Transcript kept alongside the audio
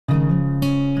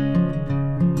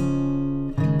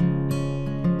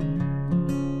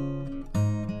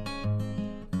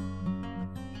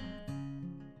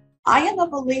I am a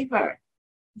believer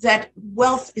that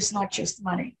wealth is not just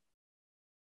money.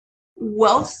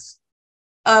 Wealth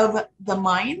of the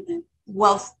mind,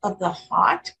 wealth of the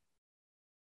heart,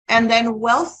 and then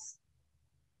wealth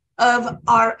of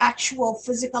our actual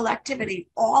physical activity.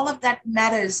 All of that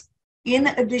matters in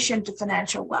addition to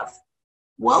financial wealth.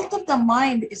 Wealth of the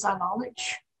mind is our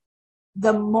knowledge.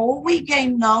 The more we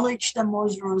gain knowledge, the more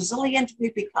resilient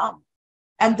we become,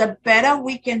 and the better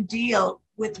we can deal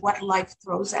with what life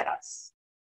throws at us.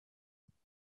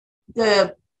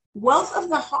 The wealth of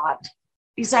the heart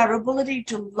is our ability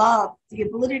to love, the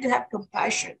ability to have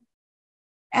compassion,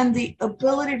 and the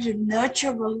ability to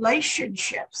nurture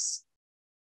relationships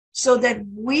so that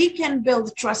we can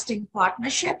build trusting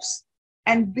partnerships.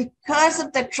 And because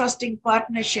of the trusting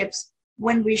partnerships,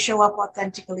 when we show up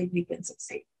authentically, we can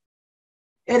succeed.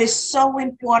 It is so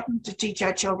important to teach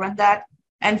our children that,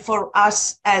 and for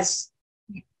us as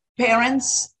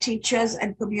parents, teachers,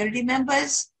 and community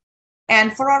members,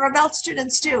 and for our adult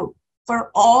students too,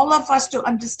 for all of us to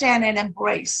understand and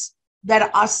embrace that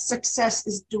our success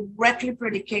is directly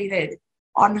predicated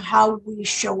on how we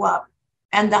show up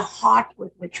and the heart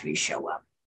with which we show up.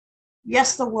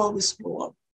 Yes, the world is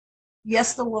cruel.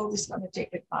 Yes, the world is going to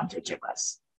take advantage of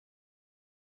us.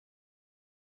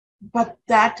 But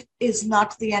that is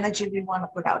not the energy we want to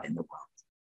put out in the world.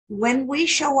 When we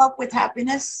show up with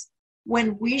happiness,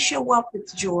 when we show up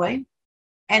with joy,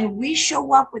 and we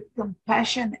show up with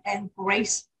compassion and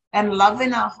grace and love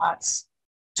in our hearts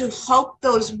to help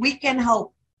those we can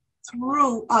help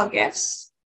through our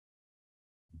gifts,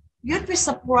 you'd be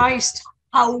surprised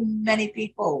how many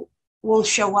people will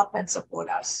show up and support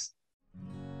us.